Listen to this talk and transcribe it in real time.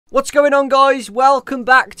What's going on, guys? Welcome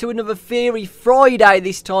back to another Theory Friday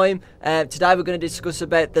this time. Today we're going to discuss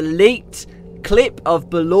about the leaked clip of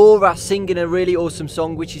Ballora singing a really awesome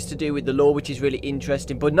song which is to do with the lore, which is really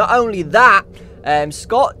interesting. But not only that,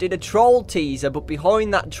 Scott did a troll teaser, but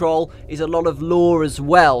behind that troll is a lot of lore as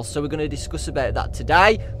well. So we're going to discuss about that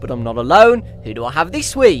today, but I'm not alone. Who do I have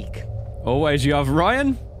this week? Always you have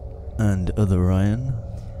Ryan. And other Ryan.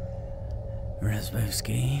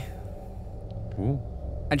 Razbowski. Ooh.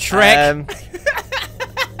 And Shrek.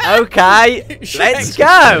 Okay, let's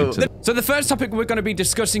go. So the first topic we're going to be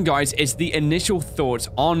discussing, guys, is the initial thoughts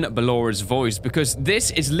on Ballora's voice, because this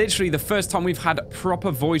is literally the first time we've had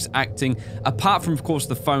proper voice acting, apart from, of course,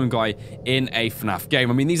 the phone guy in a FNAF game.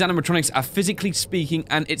 I mean, these animatronics are physically speaking,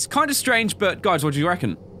 and it's kind of strange, but guys, what do you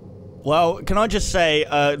reckon? Well, can I just say,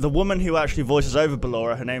 the woman who actually voices over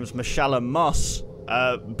Ballora, her name is Mishala Moss.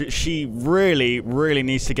 She really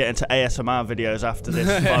needs to get into ASMR videos after this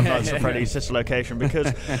Five Nights at Freddy's sister location, because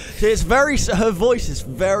her voice is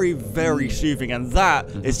very soothing, and that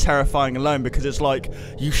is terrifying alone, because it's like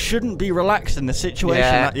you shouldn't be relaxed in the situation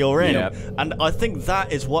that you're in. And I think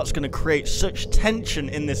that is what's going to create such tension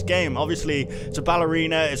in this game. Obviously, it's a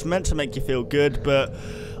ballerina, it's meant to make you feel good, but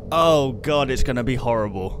oh god, it's going to be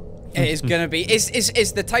horrible. It is gonna be.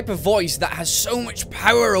 It's the type of voice that has so much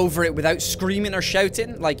power over it without screaming or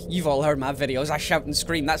shouting. Like, you've all heard my videos. I shout and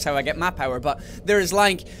scream. That's how I get my power. But there's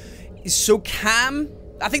like, it's so calm.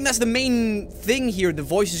 I think that's the main thing here. The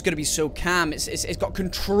voice is going to be so calm. It's got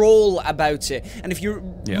control about it. And if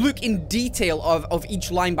you look in detail of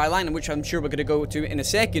each line by line, which I'm sure we're going to go to in a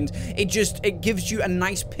second, it gives you a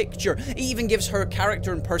nice picture. It even gives her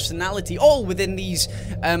character and personality, all within these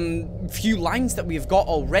few lines that we've got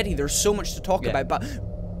already. There's so much to talk about, but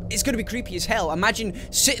it's going to be creepy as hell. Imagine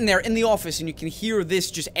sitting there in the office and you can hear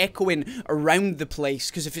this just echoing around the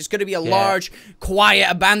place, because if it's going to be a large,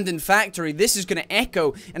 quiet, abandoned factory, this is going to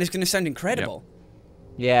echo and it's going to sound incredible.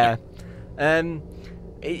 A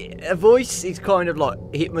voice is kind of like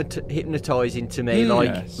hypnotizing to me.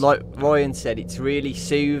 Like Ryan said, it's really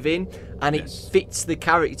soothing and it fits the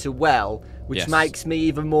character well, which makes me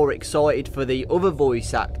even more excited for the other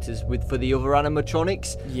voice actors for the other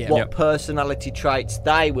animatronics. What personality traits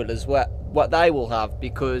they will what they will have,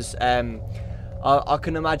 because I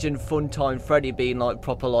can imagine Funtime Freddy being like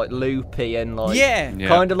proper like loopy and like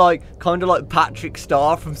kind of like Patrick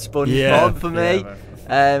Star from SpongeBob for me.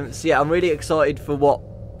 So I'm really excited for what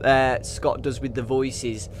Scott does with the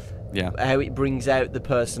voices. How it brings out the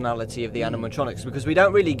personality of the animatronics, because we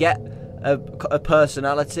don't really get a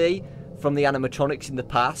personality from the animatronics in the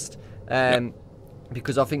past,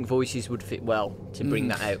 because I think voices would fit well to bring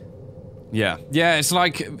that out. Yeah, it's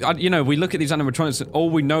like, you know, we look at these animatronics and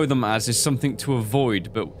all we know them as is something to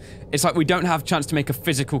avoid, but it's like we don't have a chance to make a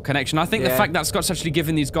physical connection. I think the fact that Scott's actually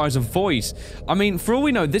given these guys a voice, I mean, for all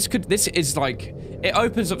we know, this is like, it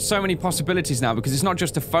opens up so many possibilities now, because it's not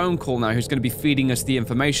just a phone call now who's going to be feeding us the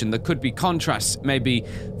information. There could be contrasts. Maybe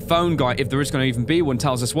phone guy, if there is going to even be one,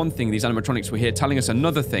 tells us one thing, these animatronics were here telling us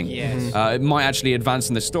another thing. It might actually advance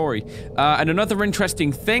in the story. And another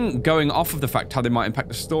interesting thing, going off of the fact how they might impact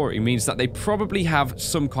the story, means that they probably have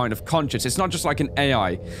some kind of conscience. It's not just like an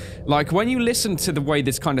AI. Like, when you listen to the way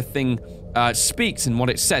this kind of thing speaks and what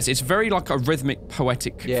it says, it's very like a rhythmic,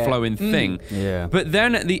 poetic, flowing thing. But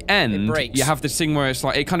then at the end, you have this thing where it's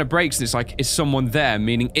like, it kind of breaks, and it's like, is someone there?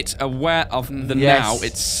 Meaning it's aware of the now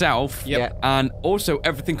itself, and also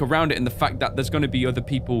everything around it, and the fact that there's going to be other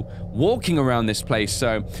people walking around this place.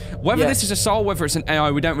 So whether this is a soul, whether it's an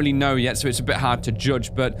AI, we don't really know yet, so it's a bit hard to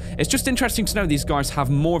judge. But it's just interesting to know these guys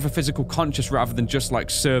have more of a physical conscious rather than just like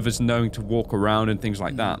servers knowing to walk around and things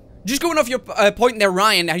like that. Just going off your point there,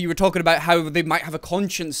 Ryan, how you were talking about how they might have a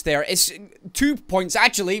conscience there. It's 2 points,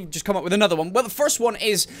 actually. Just come up with another one. Well, the first one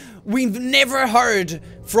is, we've never heard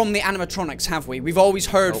from the animatronics, have we? We've always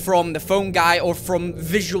heard from the phone guy or from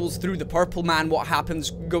visuals through the Purple Man, what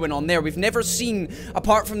happens going on there. We've never seen,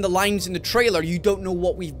 apart from the lines in the trailer, you don't know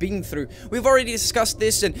what we've been through. We've already discussed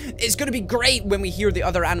this, and it's going to be great when we hear the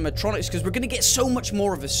other animatronics, because we're going to get so much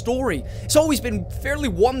more of a story. It's always been fairly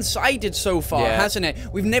one-sided so far, hasn't it?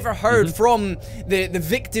 We've never heard from the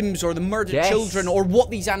victims or the murdered children or what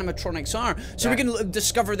these animatronics are. So we can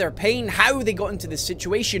discover their pain, how they got into this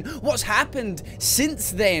situation, what's happened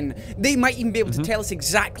since then. They might even be able to tell us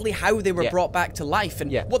exactly how they were brought back to life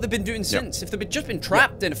and what they've been doing since. If they've just been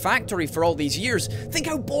trapped in a factory for all these years, think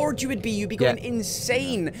how bored you would be. You'd be going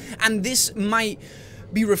insane. And this might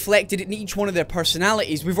be reflected in each one of their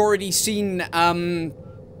personalities. We've already seen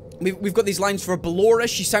We've got these lines for Ballora.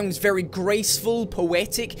 She sounds very graceful,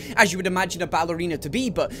 poetic, as you would imagine a ballerina to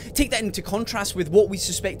be, but take that into contrast with what we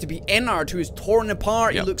suspect to be Ennard, who is torn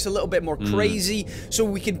apart. He looks a little bit more crazy, so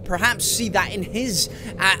we can perhaps see that in his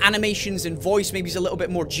animations and voice. Maybe he's a little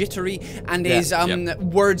bit more jittery, and his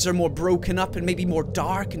words are more broken up and maybe more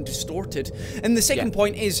dark and distorted. And the second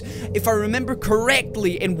point is, if I remember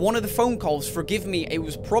correctly, in one of the phone calls, forgive me, it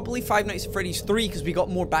was probably Five Nights at Freddy's 3, because we got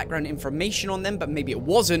more background information on them, but maybe it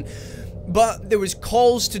wasn't. But there was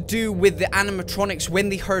calls to do with the animatronics. When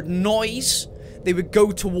they heard noise, they would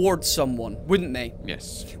go towards someone, wouldn't they?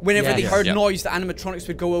 Yes. Whenever they heard noise, the animatronics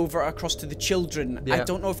would go over across to the children. I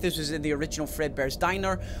don't know if this was in the original Fredbear's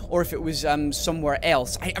Diner or if it was somewhere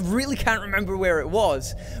else. I really can't remember where it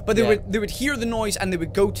was. But they would hear the noise and they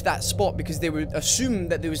would go to that spot because they would assume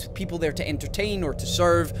that there was people there to entertain or to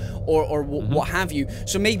serve or what have you.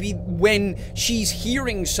 So maybe when she's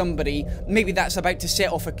hearing somebody, maybe that's about to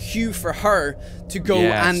set off a cue for her to go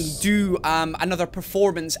and do another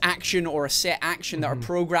performance action or a set action that our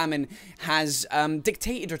programming has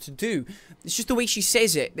dictated her to do. It's just the way she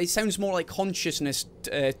says it. It sounds more like consciousness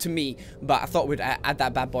to me, but I thought we'd add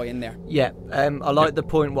that bad boy in there. Yeah, I like the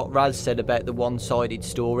point what Raz said about the one-sided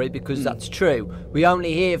story, because that's true. We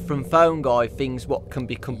only hear from Phone Guy things what can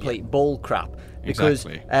be complete bull crap. Because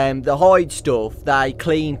the Hyde stuff, they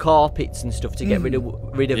clean carpets and stuff to get rid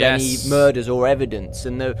of any murders or evidence,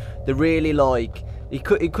 and they're really like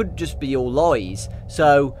it could just be all lies.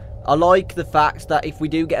 So I like the fact that if we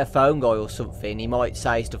do get a phone guy or something, he might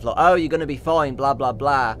say stuff like, oh, you're going to be fine, blah, blah,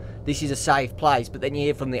 blah. This is a safe place. But then you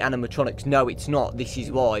hear from the animatronics, no, it's not. This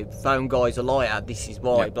is why. Phone guy's a liar. This is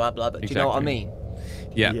why, blah, blah, blah. Do you know what I mean?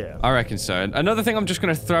 Yeah, I reckon so. Another thing I'm just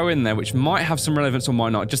going to throw in there, which might have some relevance or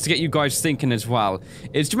might not, just to get you guys thinking as well,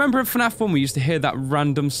 is, do you remember in FNAF 1 we used to hear that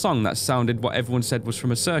random song that sounded what everyone said was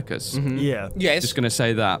from a circus? Yeah. Yes. Just going to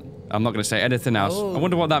say that. I'm not going to say anything else. I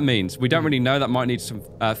wonder what that means. We don't really know. That might need some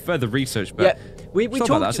further research, but we talked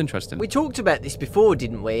about that. That's interesting. We talked about this before,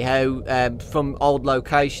 didn't we? How from old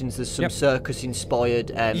locations there's some circus-inspired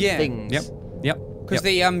things. Yep. Because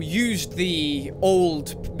they used the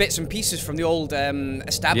old bits and pieces from the old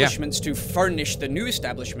establishments to furnish the new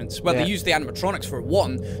establishments. Well, they used the animatronics for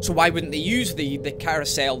one, so why wouldn't they use the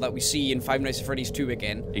carousel that we see in Five Nights at Freddy's 2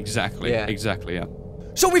 again? Exactly, yeah.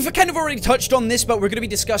 So we've kind of already touched on this, but we're going to be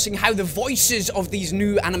discussing how the voices of these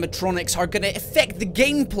new animatronics are going to affect the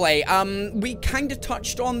gameplay. We kind of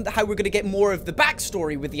touched on how we're going to get more of the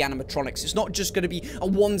backstory with the animatronics. It's not just going to be a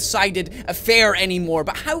one-sided affair anymore,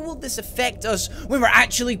 but how will this affect us when we're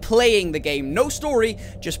actually playing the game? No story,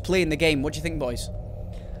 just playing the game. What do you think, boys?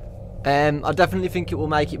 I definitely think it will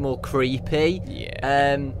make it more creepy.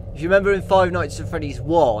 Yeah. If you remember in Five Nights at Freddy's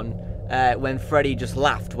 1, when Freddy just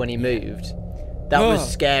laughed when he moved, that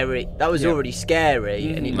was scary. That was already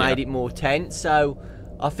scary, and it made it more tense. So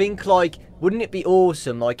I think, like, wouldn't it be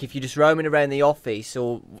awesome, like, if you're just roaming around the office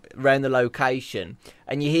or around the location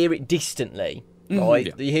and you hear it distantly,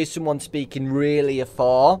 right? You hear someone speaking really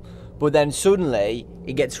afar, but then suddenly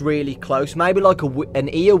it gets really close, maybe like an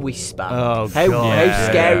ear whisper. Oh, how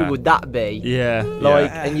scary would that be? Yeah.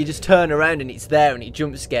 And you just turn around and it's there and it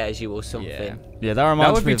jump scares you or something. Yeah, that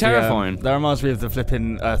reminds me of terrifying. That reminds me of the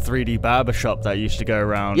flipping 3D barbershop that used to go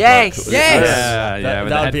around. Yes,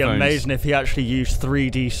 That would be amazing if he actually used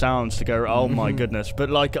 3D sounds to go. Oh my goodness! But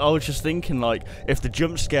like, I was just thinking, like, if the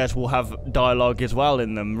jump scares will have dialogue as well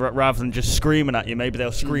in them, rather than just screaming at you, maybe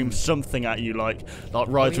they'll scream something at you, like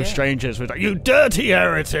Rides with Strangers, with like, "You dirty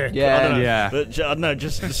heretic." I don't know. But I don't know,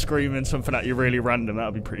 just screaming something at you really random. That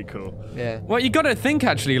would be pretty cool. Yeah. Well, you got to think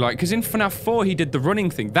actually, like, because in FNAF 4 he did the running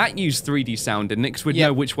thing that used 3D sound. And Nix would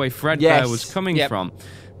know which way Fredbear was coming from.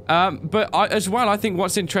 But as well, I think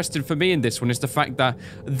what's interesting for me in this one is the fact that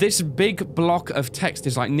this big block of text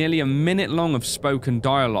is like nearly a minute long of spoken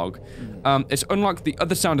dialogue. It's unlike the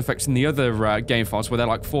other sound effects in the other game files where they're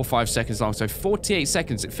like 4 or 5 seconds long. So 48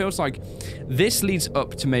 seconds. It feels like this leads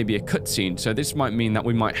up to maybe a cutscene. So this might mean that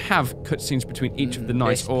we might have cutscenes between each of the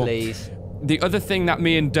nights. Please. The other thing that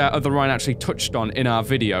me and other Ryan actually touched on in our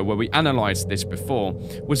video where we analysed this before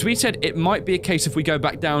was we said it might be a case if we go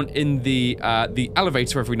back down in the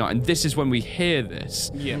elevator every night and this is when we hear this.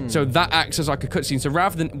 So that acts as like a cutscene. So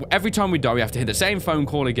rather than every time we die we have to hit the same phone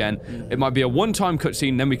call again, it might be a one-time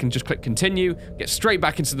cutscene, then we can just click continue, get straight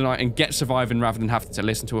back into the night and get surviving rather than having to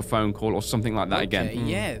listen to a phone call or something like that again.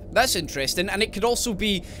 Yeah, that's interesting. And it could also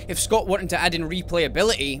be, if Scott wanted to add in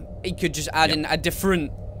replayability, he could just add in a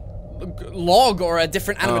different log or a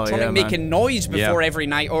different animatronic making noise before Yeah. every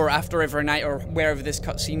night or after every night or wherever this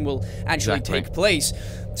cutscene will actually take place.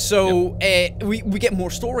 So we get more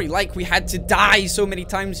story. Like, we had to die so many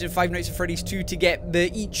times in Five Nights at Freddy's 2 to get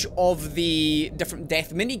each of the different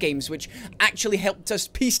death mini-games, which actually helped us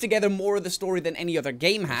piece together more of the story than any other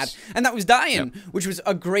game had. And that was dying, which was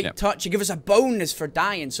a great touch. It gave us a bonus for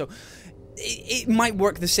dying. So it might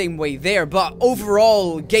work the same way there, but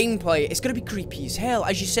overall gameplay, it's going to be creepy as hell.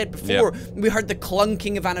 As you said before, we heard the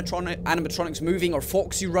clunking of animatronics moving, or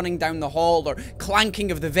Foxy running down the hall, or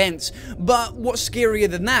clanking of the vents. But what's scarier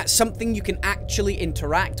than that? Something you can actually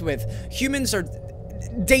interact with. Humans are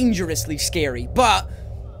dangerously scary, but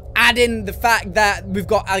add in the fact that we've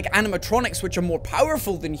got like animatronics which are more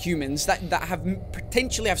powerful than humans, that have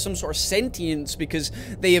potentially have some sort of sentience because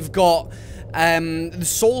they have got the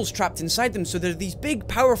souls trapped inside them. So they're these big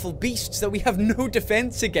powerful beasts that we have no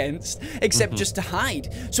defense against except just to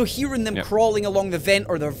hide. So hearing them crawling along the vent,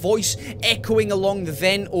 or their voice echoing along the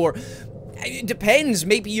vent, or it depends,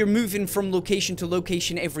 maybe you're moving from location to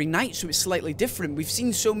location every night, so it's slightly different. We've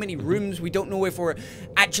seen so many rooms, we don't know if we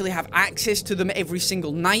actually have access to them every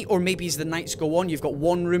single night, or maybe as the nights go on, you've got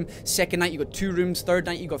one room, second night you've got 2 rooms, third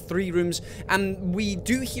night you've got 3 rooms, and we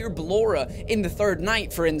do hear Ballora in the 3rd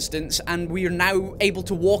night, for instance, and we are now able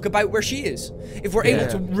to walk about where she is. If we're able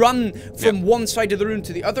to run from one side of the room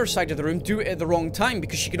to the other side of the room, do it at the wrong time,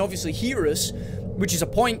 because she can obviously hear us, which is a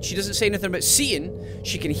point. She doesn't say anything about seeing.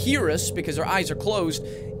 She can hear us because her eyes are closed.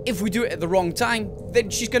 If we do it at the wrong time,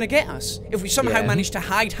 then she's going to get us. If we somehow manage to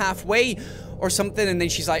hide halfway or something, and then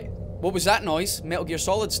she's like, what was that noise? Metal Gear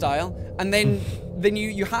Solid style. And then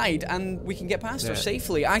you hide, and we can get past her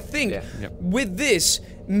safely. I think with this,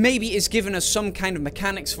 maybe it's given us some kind of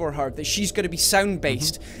mechanics for her, that she's going to be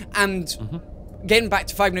sound-based. And getting back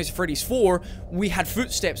to Five Nights at Freddy's 4, we had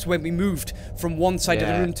footsteps when we moved from one side of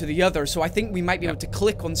the room to the other, so I think we might be able to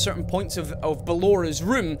click on certain points of Ballora's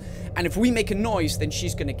room, and if we make a noise, then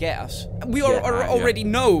she's going to get us. We already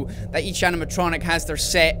know that each animatronic has their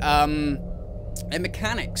set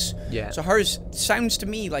mechanics. So hers sounds to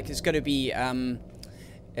me like it's going to be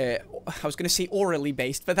I was going to say orally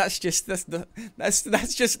based, but that's just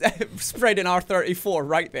spreading R34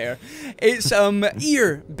 right there. It's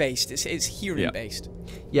ear based. It's hearing based.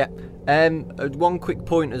 One quick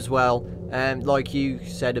point as well. Like you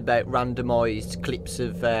said about randomized clips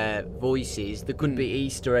of voices, there could be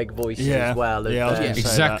Easter egg voices as well.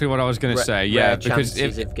 Exactly what I was going to say. Yeah, because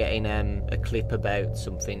chances of getting a clip about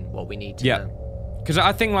something what we need to know. Because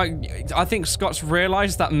I think Scott's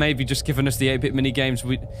realised that maybe just giving us the 8-bit mini games,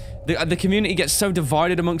 the community gets so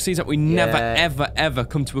divided amongst these that we never ever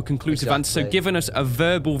come to a conclusive answer. So giving us a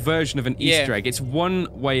verbal version of an Easter egg, it's one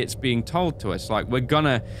way it's being told to us. Like, we're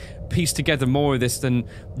gonna piece together more of this than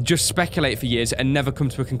just speculate for years and never come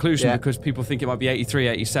to a conclusion because people think it might be 83,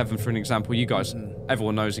 87, for an example. You guys,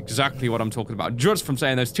 everyone knows exactly what I'm talking about just from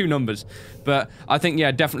saying those 2 numbers. But I think,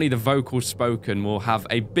 definitely the vocals spoken will have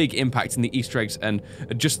a big impact in the Easter eggs and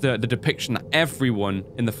just the depiction that everyone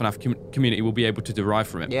in the FNAF community will be able to derive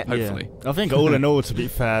from it, hopefully. I think all in all, to be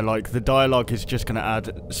fair, like, the dialogue is just going to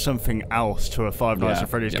add something else to a Five Nights at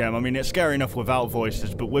Freddy's game. I mean, it's scary enough without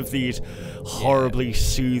voices, but with these horribly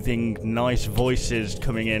soothing, nice voices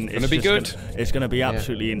coming in, it's going to be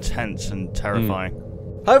absolutely intense and terrifying.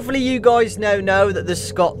 Hopefully you guys now know that the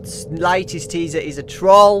Scott's latest teaser is a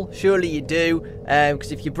troll. Surely you do,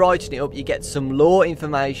 because if you brighten it up, you get some lore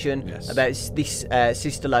information about this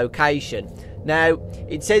sister location. Now,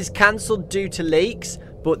 it says cancelled due to leaks,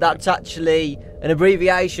 but that's actually an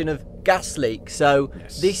abbreviation of gas leak. So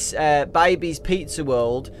this Baby's Pizza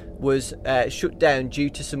World was shut down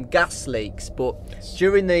due to some gas leaks, but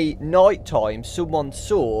during the night time, someone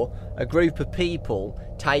saw a group of people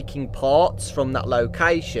taking parts from that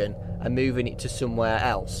location and moving it to somewhere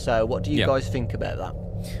else. So what do you guys think about that?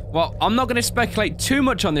 Well, I'm not going to speculate too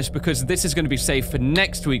much on this because this is going to be saved for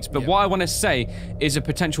next week's, but what I want to say is a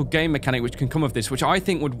potential game mechanic which can come of this, which I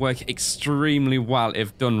think would work extremely well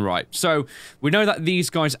if done right. So, we know that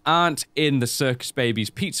these guys aren't in the Circus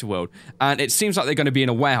Baby's Pizza World, and it seems like they're going to be in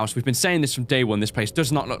a warehouse. We've been saying this from day one. This place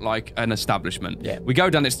does not look like an establishment. We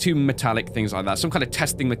go down, it's 2 metallic things like that, some kind of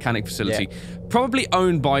testing mechanic facility, probably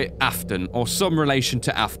owned by Afton, or some relation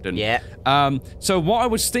to Afton. So what I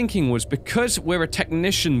was thinking was, because we're a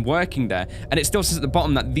technician working there, and it still says at the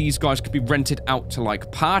bottom that these guys could be rented out to,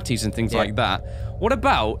 like, parties and things like that. What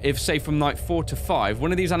about if, say, from night 4 to 5,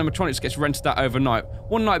 one of these animatronics gets rented out overnight?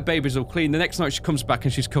 One night Baby's all clean, the next night she comes back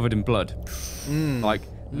and she's covered in blood. Like,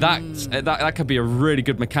 that could be a really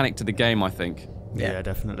good mechanic to the game, I think. Yeah,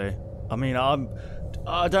 definitely. I mean,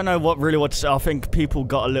 I don't know what to say. I think people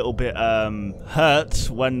got a little bit hurt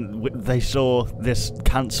when they saw this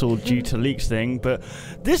cancelled due to leaks thing. But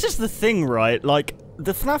this is the thing, right? Like,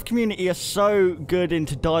 the FNAF community are so good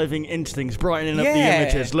into diving into things, brightening up the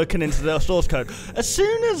images, looking into the source code. As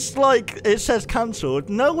soon as, like, it says cancelled,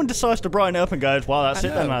 no one decides to brighten it up and goes, well, that's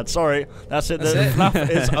it then, lad. Sorry. That's it. FNAF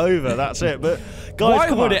is over. That's it. But, guys,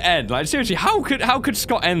 why would it end? Like, seriously, how could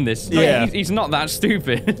Scott end this? Yeah. Like, he's not that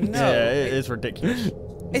stupid. No. Yeah, it is ridiculous.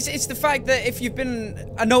 It's the fact that if you've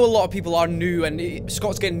been... I know a lot of people are new, and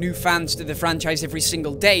Scott's getting new fans to the franchise every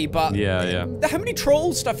single day, but... Yeah. How many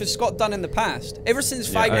troll stuff has Scott done in the past? Ever since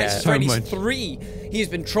Five Nights at Freddy's 3, he's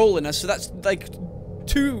been trolling us, so that's like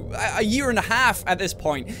a year and a half at this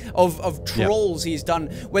point of trolls he's done,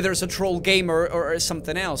 whether it's a troll game or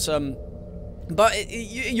something else. But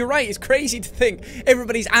you're right, it's crazy to think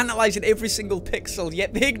everybody's analysing every single pixel,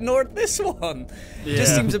 yet they ignored this one.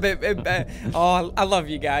 Just seems a bit... oh, I love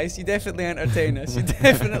you guys. You definitely entertain us. You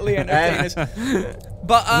definitely entertain us.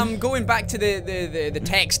 But going back to the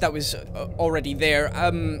text that was already there,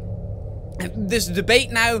 there's a debate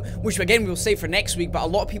now, which again we'll save for next week, but a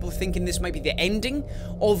lot of people are thinking this might be the ending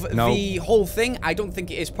of the whole thing. I don't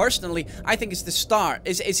think it is personally. I think it's the start.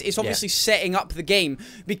 It's obviously setting up the game,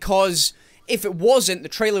 because... if it wasn't, the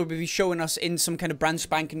trailer would be showing us in some kind of brand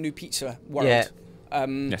spanking new pizza world. Yeah.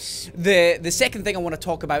 Yes. The second thing I want to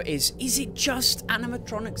talk about is it just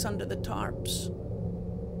animatronics under the tarps?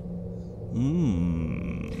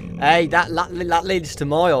 Hey, that leads to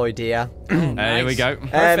my idea. Nice. Here we go.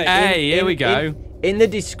 Here we go. In the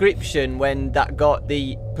description, when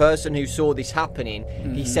the person who saw this happening,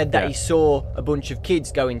 he said that he saw a bunch of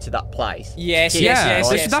kids go into that place. Yes.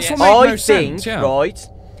 That's what made no sense. Right?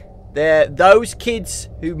 Those kids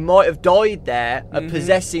who might have died there are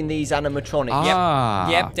possessing these animatronics.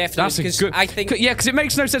 Yep, definitely. That's a good. I think, because it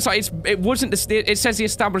makes no sense. Like it wasn't. It says the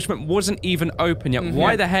establishment wasn't even open yet.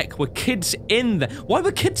 Why the heck were kids in there? Why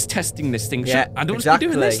were kids testing this thing? I don't be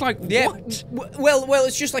doing this. Like what? Well,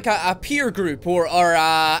 it's just like a peer group or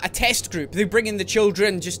a test group. They bring in the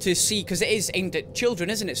children just to see, because it is aimed at children,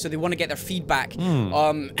 isn't it? So they want to get their feedback.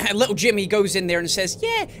 Little Jimmy goes in there and says,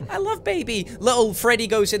 "Yeah, I love baby." Little Freddy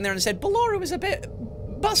goes in there and said, "Ballora was a bit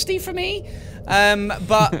busty for me."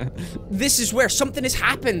 But this is where something has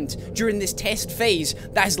happened during this test phase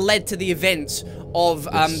that has led to the events of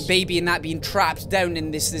baby and that being trapped down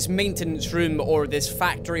in this maintenance room or this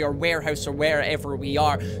factory or warehouse or wherever we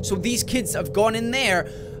are. So these kids have gone in there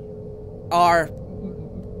are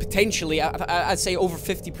potentially, I'd say over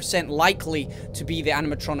 50% likely to be the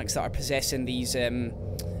animatronics that are possessing these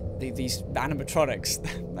animatronics.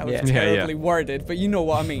 That was terribly worded, but you know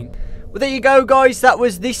what I mean. Well, there you go, guys. That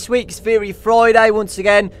was this week's Theory Friday. Once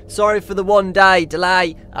again, sorry for the 1 day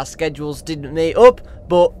delay. Our schedules didn't meet up,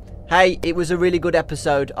 but hey, it was a really good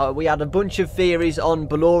episode. We had a bunch of theories on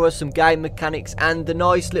Ballora, some game mechanics, and the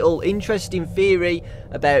nice little interesting theory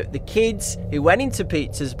about the kids who went into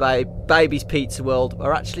Baby's Pizza World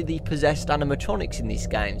are actually the possessed animatronics in this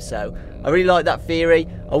game. So I really like that theory.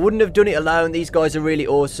 I wouldn't have done it alone. These guys are really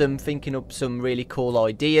awesome, thinking up some really cool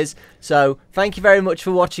ideas. So thank you very much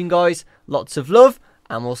for watching, guys. Lots of love,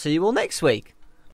 and we'll see you all next week.